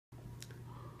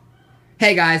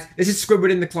Hey guys, this is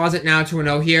Squidward in the Closet now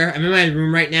 2.0 here. I'm in my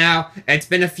room right now. It's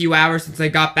been a few hours since I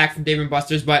got back from Dave &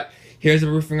 Buster's, but here's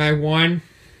everything I won.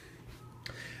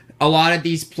 A lot of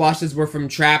these plushes were from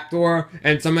Trapdoor,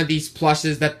 and some of these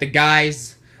plushes that the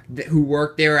guys who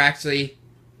work there are actually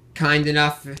kind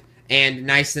enough and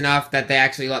nice enough that they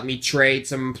actually let me trade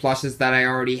some plushes that I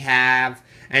already have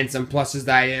and some plushes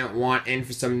that I didn't want in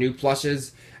for some new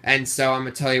plushes. And so I'm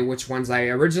going to tell you which ones I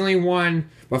originally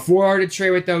won before to trade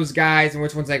with those guys and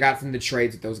which ones I got from the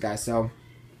trades with those guys. So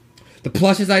the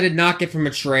plushes I did not get from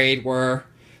a trade were,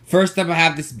 first up I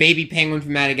have this baby penguin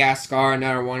from Madagascar,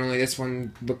 another one, only this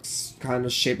one looks kind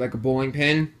of shaped like a bowling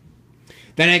pin.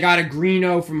 Then I got a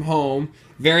Greeno from Home.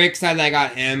 Very excited I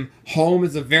got him. Home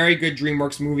is a very good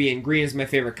DreamWorks movie and green is my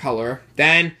favorite color.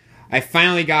 Then I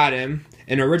finally got him.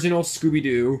 An original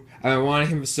Scooby-Doo. I've been wanting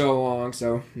him for so long,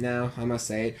 so now I must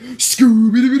say it.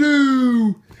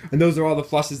 Scooby-Doo! And those are all the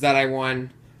plushes that I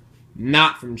won,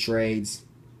 not from trades.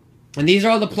 And these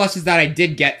are all the plushes that I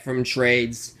did get from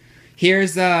trades.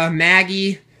 Here's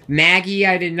Maggie. Maggie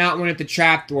I did not win at the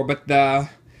Trapdoor, but the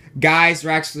guys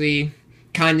were actually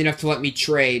kind enough to let me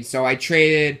trade. So I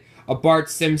traded a Bart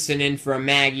Simpson in for a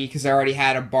Maggie, because I already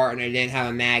had a Bart and I didn't have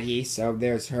a Maggie, so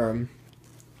there's her.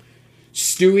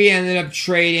 Stewie ended up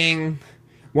trading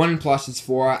one plushes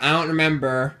for. I don't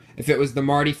remember if it was the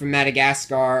Marty from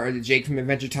Madagascar or the Jake from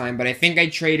Adventure Time, but I think I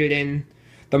traded in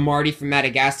the Marty from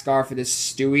Madagascar for this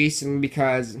Stewie, simply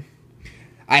because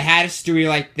I had a Stewie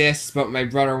like this, but my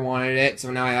brother wanted it, so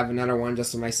now I have another one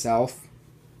just for myself.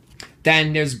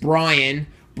 Then there's Brian.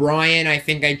 Brian, I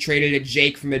think I traded a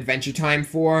Jake from Adventure Time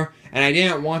for, and I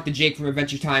didn't want the Jake from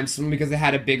Adventure Time simply because I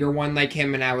had a bigger one like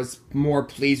him, and I was more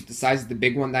pleased with the size of the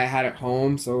big one that I had at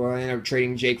home, so I ended up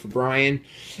trading Jake for Brian.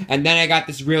 And then I got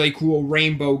this really cool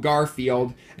Rainbow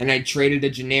Garfield, and I traded a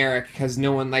generic, because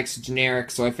no one likes a generic,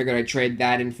 so I figured I'd trade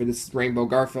that in for this Rainbow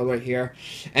Garfield right here.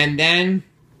 And then,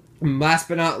 last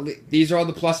but not least, these are all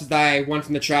the pluses that I won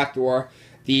from the Trapdoor.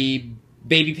 The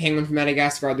baby penguin from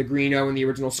Madagascar, the Greeno, and the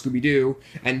original Scooby-Doo.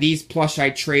 And these plush I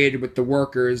traded with the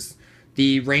workers.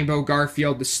 The Rainbow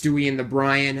Garfield, the Stewie, and the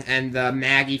Brian, and the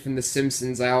Maggie from The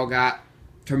Simpsons I all got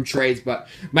from trades. But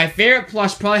my favorite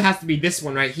plush probably has to be this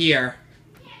one right here.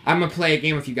 I'm going to play a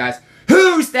game with you guys.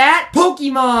 Who's that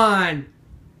Pokemon?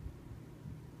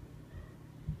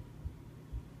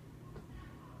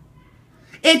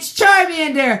 It's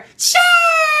Charmander!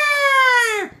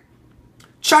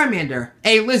 Charmander,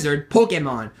 a lizard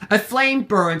Pokemon. A flame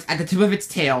burns at the tip of its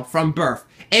tail from birth.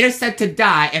 It is said to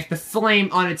die if the flame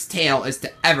on its tail is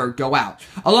to ever go out.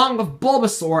 Along with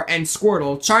Bulbasaur and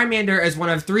Squirtle, Charmander is one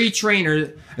of three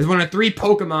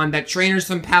Pokemon that trainers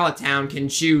from Pallet Town can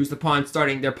choose upon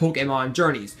starting their Pokemon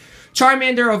journeys.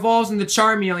 Charmander evolves into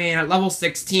Charmeleon at level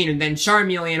 16, and then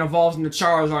Charmeleon evolves into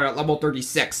Charizard at level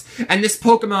 36. And this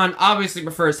Pokemon obviously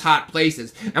prefers hot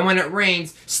places, and when it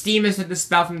rains, steam is said to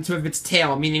spout from the tip of its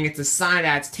tail, meaning it's a sign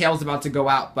that its tail's about to go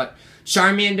out. But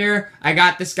Charmander, I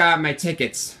got this guy on my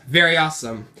tickets. Very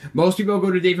awesome. Most people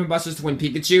go to Dave & Buster's to win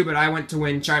Pikachu, but I went to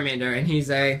win Charmander, and he's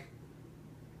a...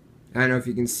 I don't know if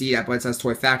you can see that, but it says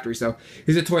Toy Factory, so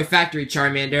here's a Toy Factory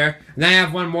Charmander. And then I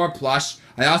have one more plush.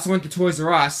 I also went to Toys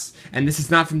R Us, and this is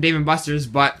not from Dave & Buster's,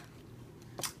 but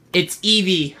it's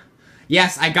Eevee.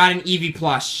 Yes, I got an Eevee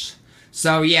plush.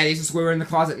 So yeah, this is Squidward in the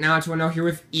Closet now 2.0 here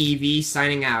with Eevee,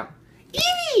 signing out.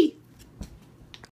 Eevee!